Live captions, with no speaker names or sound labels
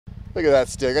Look at that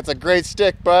stick. That's a great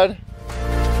stick, bud.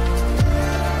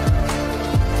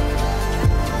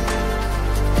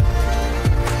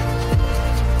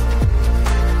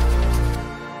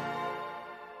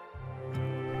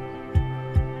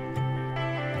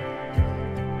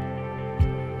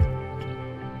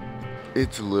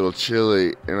 It's a little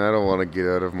chilly, and I don't want to get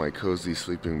out of my cozy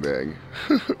sleeping bag.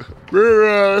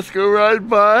 Let's go ride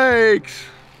bikes.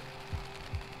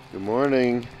 Good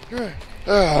morning.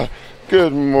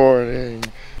 Good morning.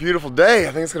 Beautiful day.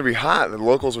 I think it's gonna be hot. The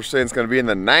locals were saying it's gonna be in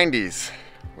the 90s,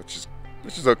 which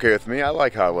is okay with me. I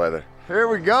like hot weather. Here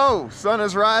we go. Sun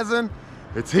is rising.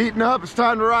 It's heating up. It's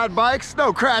time to ride bikes.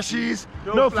 No crashies,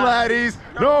 no flatties,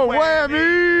 no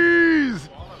whammies.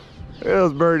 Look at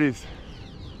those birdies.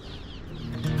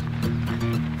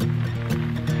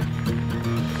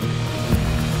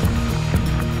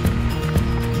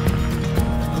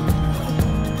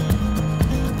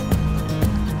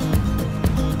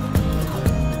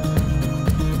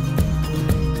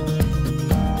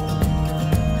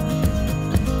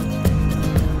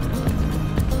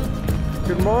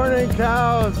 Good morning,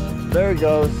 cows. There he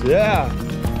goes. Yeah.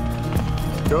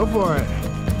 Go for it.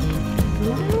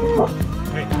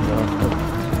 Hey.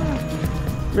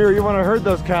 Mira, you want to herd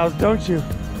those cows, don't you?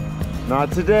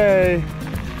 Not today.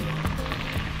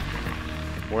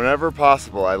 Whenever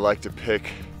possible, I like to pick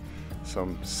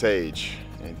some sage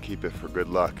and keep it for good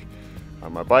luck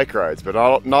on my bike rides. But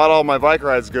not all my bike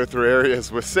rides go through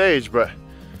areas with sage, but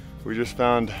we just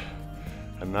found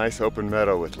a nice open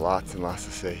meadow with lots and lots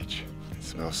of sage. It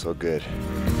smells so good.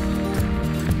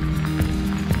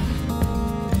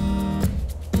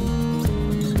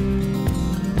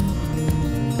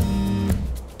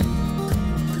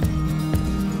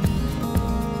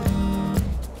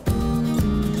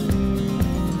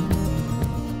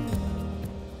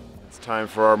 It's time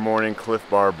for our morning Cliff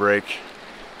Bar break.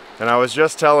 And I was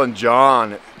just telling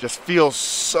John, it just feels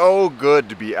so good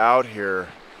to be out here.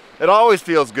 It always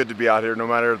feels good to be out here no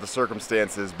matter the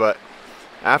circumstances, but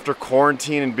after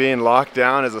quarantine and being locked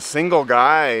down as a single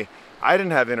guy, I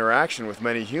didn't have interaction with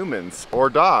many humans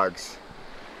or dogs.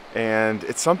 And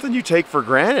it's something you take for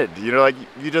granted. You know, like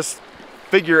you just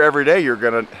figure every day you're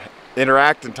gonna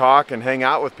interact and talk and hang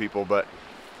out with people. But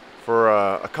for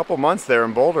a couple months there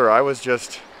in Boulder, I was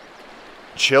just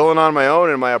chilling on my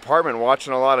own in my apartment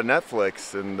watching a lot of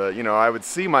Netflix. And you know, I would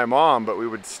see my mom, but we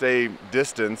would stay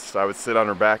distanced. I would sit on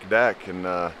her back deck,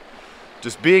 and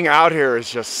just being out here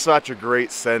is just such a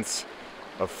great sense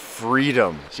of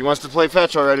freedom. She wants to play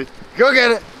fetch already. Go get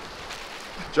it.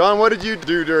 John, what did you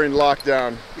do during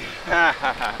lockdown?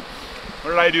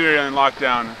 What did I do during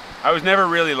lockdown? I was never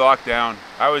really locked down.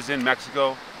 I was in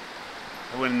Mexico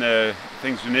when the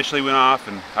things initially went off,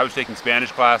 and I was taking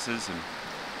Spanish classes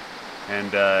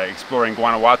and exploring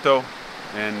Guanajuato.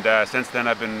 And since then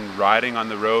I've been riding on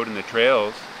the road and the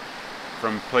trails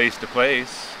from place to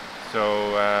place.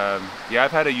 So yeah,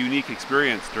 I've had a unique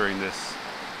experience during this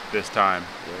time.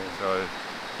 Yeah. So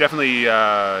definitely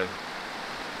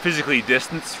physically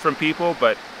distanced from people,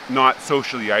 but not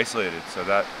socially isolated. So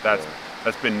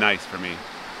that's been nice for me.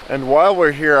 And while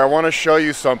we're here, I want to show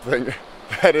you something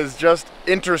that is just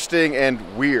interesting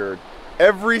and weird.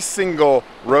 Every single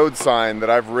road sign that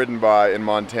I've ridden by in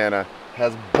Montana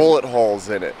has bullet holes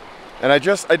in it. And I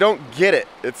don't get it.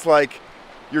 It's like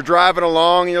you're driving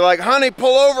along and you're like, honey,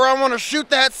 pull over, I want to shoot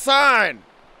that sign.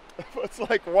 It's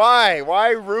like, why?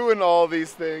 Why ruin all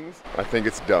these things? I think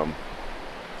it's dumb.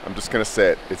 I'm just gonna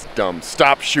say it, it's dumb.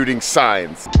 Stop shooting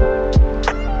signs.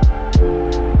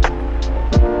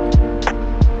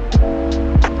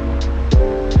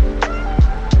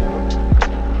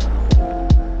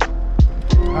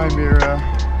 Hi, Mira.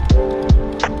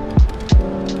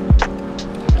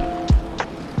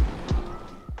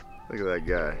 Look at that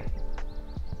guy.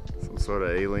 Some sort of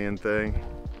alien thing.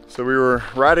 So we were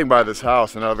riding by this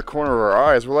house, and out of the corner of our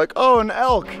eyes, we're like, oh, an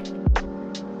elk.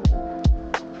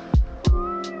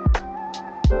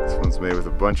 This one's made with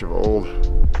a bunch of old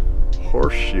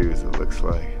horseshoes, it looks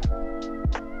like.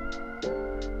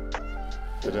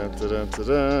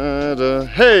 Da-da-da-da-da-da.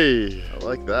 Hey! I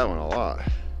like that one a lot.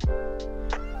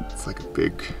 It's like a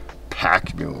big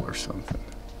pack mule or something.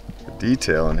 The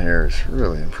detail in here is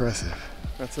really impressive.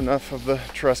 That's enough of the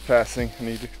trespassing. I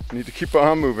need to keep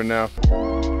on moving now.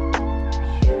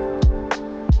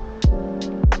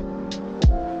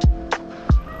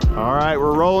 All right,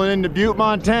 we're rolling into Butte,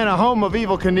 Montana, home of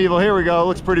Evel Knievel. Here we go, it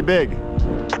looks pretty big.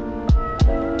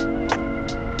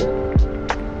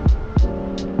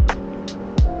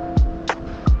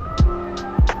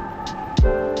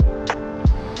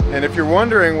 And if you're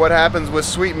wondering what happens with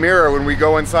Sweet Mira when we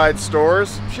go inside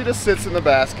stores, she just sits in the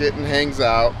basket and hangs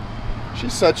out.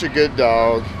 She's such a good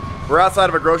dog. We're outside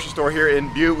of a grocery store here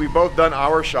in Butte. We've both done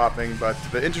our shopping, but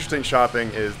the interesting shopping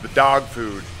is the dog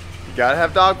food. You gotta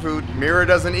have dog food. Mira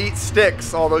doesn't eat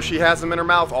sticks, although she has them in her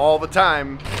mouth all the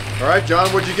time. All right, John,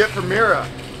 what'd you get for Mira?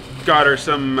 Got her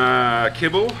some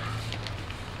kibble,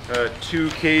 a 2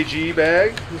 kg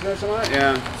bag. Is that something?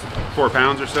 Yeah, 4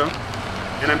 pounds or so.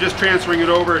 And I'm just transferring it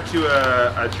over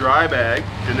to a dry bag,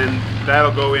 and then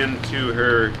that'll go into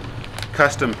her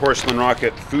custom porcelain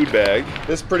rocket food bag.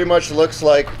 This pretty much looks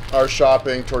like our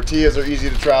shopping. Tortillas are easy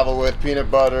to travel with, peanut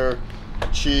butter,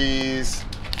 cheese,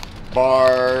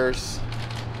 bars.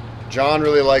 John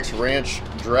really likes ranch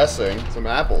dressing, some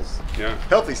apples. Yeah.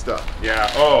 Healthy stuff.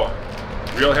 Yeah, oh,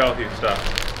 real healthy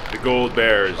stuff. The gold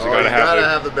bears. You gotta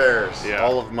have the bears. Yeah.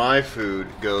 All of my food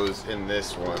goes in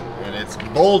this one. And it's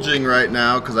bulging right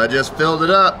now because I just filled it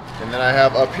up. And then I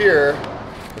have up here,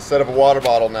 instead of a water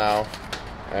bottle now,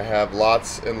 I have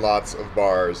lots and lots of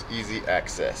bars, easy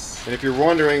access. And if you're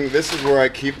wondering, this is where I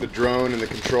keep the drone and the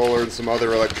controller and some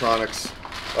other electronics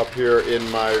up here in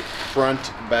my front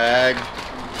bag.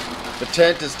 The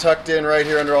tent is tucked in right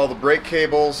here under all the brake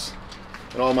cables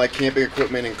and all my camping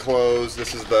equipment and clothes.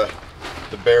 This is the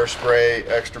bear spray,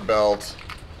 extra belt,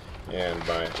 and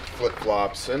my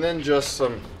flip-flops, and then just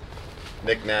some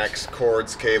knickknacks,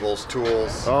 cords, cables,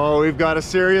 tools. Oh, we've got a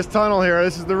serious tunnel here.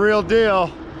 This is the real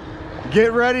deal.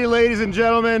 Get ready, ladies and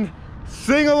gentlemen.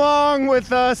 Sing along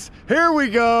with us. Here we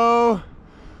go.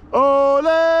 Ole,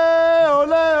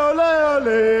 ole, ole, ole.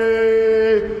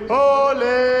 Ole,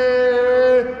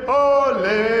 ole.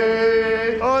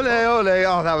 Ole, ole.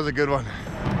 Oh, that was a good one.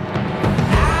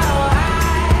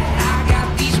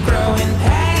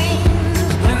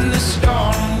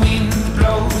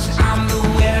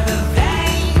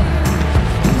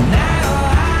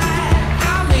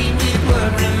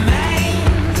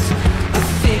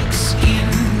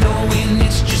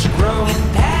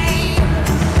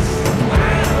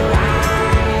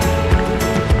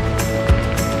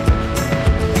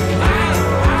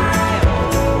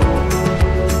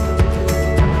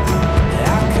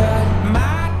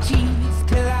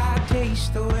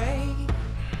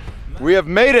 We have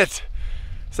made it!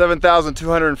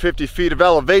 7,250 feet of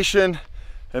elevation.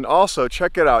 And also,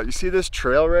 check it out. You see this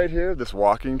trail right here? This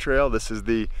walking trail? This is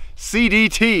the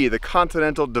CDT, the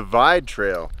Continental Divide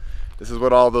Trail. This is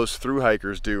what all those thru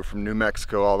hikers do from New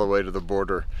Mexico all the way to the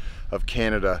border of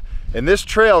Canada. And this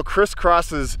trail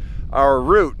crisscrosses our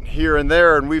route here and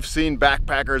there, and we've seen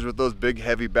backpackers with those big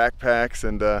heavy backpacks,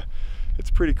 and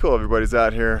it's pretty cool. Everybody's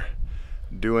out here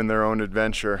doing their own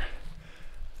adventure.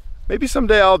 Maybe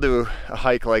someday I'll do a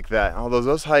hike like that. Although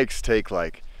those hikes take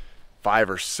like 5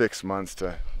 or 6 months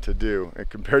to do, and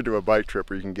compared to a bike trip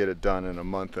where you can get it done in a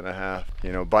month and a half.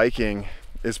 You know, biking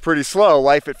is pretty slow.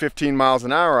 Life at 15 miles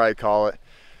an hour, I call it.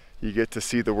 You get to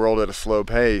see the world at a slow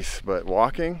pace, but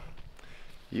walking,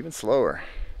 even slower.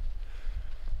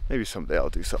 Maybe someday I'll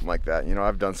do something like that. You know,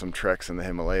 I've done some treks in the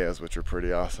Himalayas, which are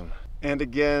pretty awesome. And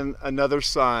again, another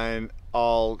sign,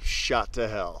 all shot to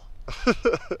hell.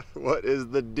 What is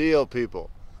the deal, people?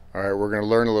 All right, we're going to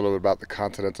learn a little bit about the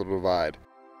Continental Divide.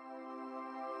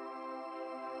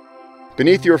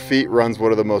 Beneath your feet runs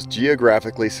one of the most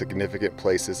geographically significant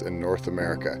places in North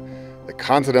America, the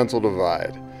Continental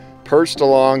Divide. Perched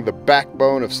along the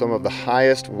backbone of some of the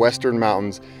highest western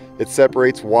mountains, it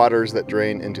separates waters that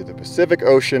drain into the Pacific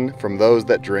Ocean from those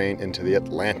that drain into the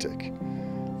Atlantic.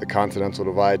 The Continental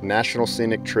Divide National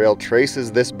Scenic Trail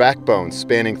traces this backbone,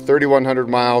 spanning 3,100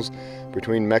 miles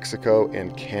between Mexico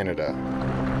and Canada.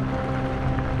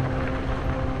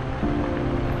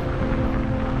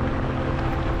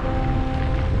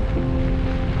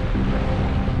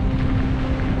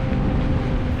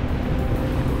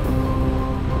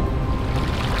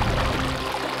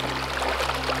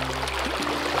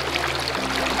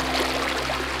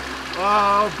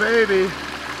 Oh, baby.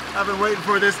 I've been waiting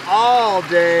for this all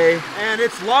day, and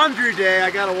it's laundry day.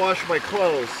 I gotta wash my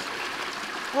clothes.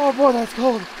 Oh boy, that's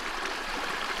cold.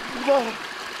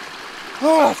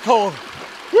 Oh, that's cold.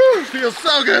 Woo, feels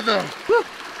so good though. Woo.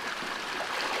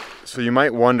 So you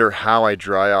might wonder how I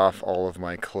dry off all of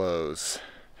my clothes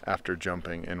after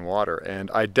jumping in water,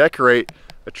 and I decorate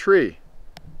a tree,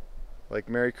 like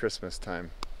Merry Christmas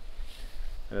time.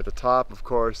 And at the top, of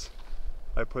course,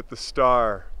 I put the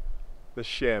star, the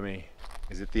chamois.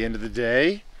 Is it the end of the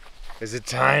day? Is it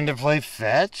time to play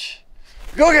fetch?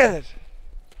 Go get it!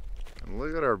 And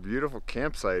look at our beautiful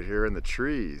campsite here in the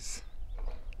trees.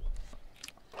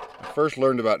 I first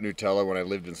learned about Nutella when I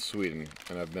lived in Sweden,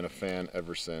 and I've been a fan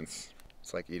ever since.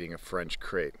 It's like eating a French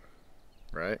crepe,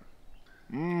 right?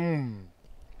 Mmm.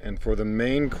 And for the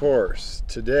main course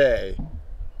today,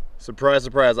 surprise,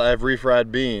 surprise, I have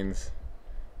refried beans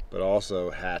but also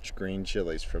Hatch green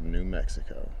chilies from New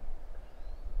Mexico.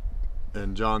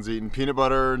 And John's eating peanut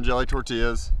butter and jelly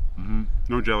tortillas.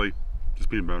 No jelly, just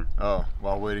peanut butter. Oh,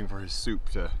 while waiting for his soup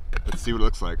to, let's see what it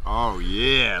looks like. Oh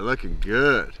yeah, looking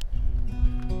good.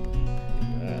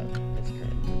 Yeah, that's kind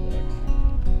of deluxe.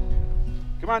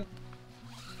 Come on.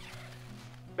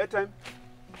 Bedtime.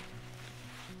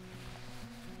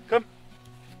 Come.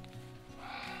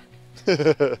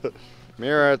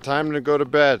 Mira, time to go to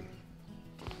bed.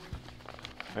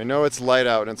 I know it's light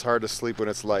out and it's hard to sleep when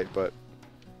it's light, but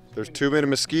there's too many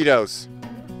mosquitoes.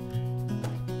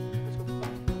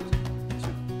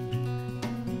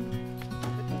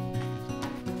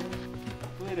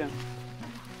 Lay down.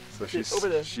 So over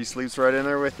there. she sleeps right in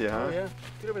there with you, huh? Oh yeah,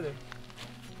 get over there.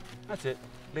 That's it.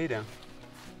 Lay down.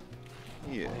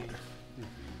 Yeah.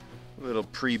 Little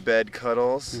pre-bed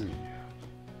cuddles.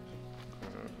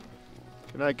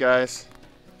 Good night, guys.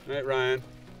 Good night, Ryan.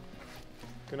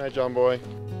 Good night, John boy.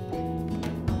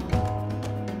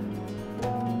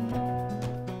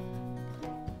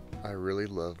 I really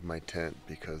love my tent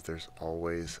because there's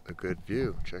always a good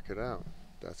view. Check it out.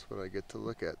 That's what I get to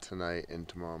look at tonight and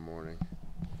tomorrow morning.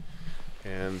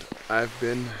 And I've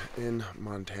been in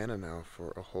Montana now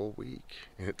for a whole week.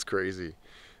 It's crazy.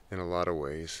 In a lot of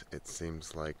ways, it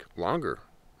seems like longer.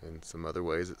 In some other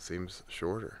ways, it seems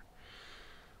shorter.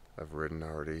 I've ridden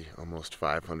already almost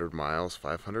 500 miles,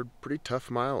 500 pretty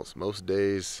tough miles. Most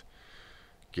days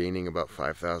gaining about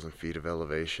 5,000 feet of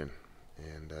elevation.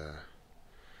 And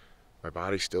my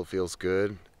body still feels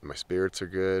good. My spirits are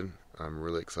good. I'm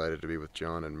really excited to be with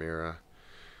John and Mira.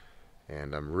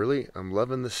 And I'm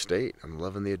loving the state. I'm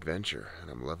loving the adventure.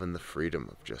 And I'm loving the freedom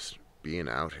of just being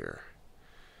out here.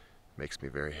 Makes me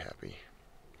very happy.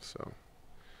 So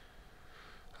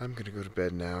I'm gonna go to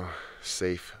bed now,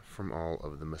 safe from all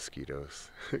of the mosquitoes.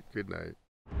 Good night.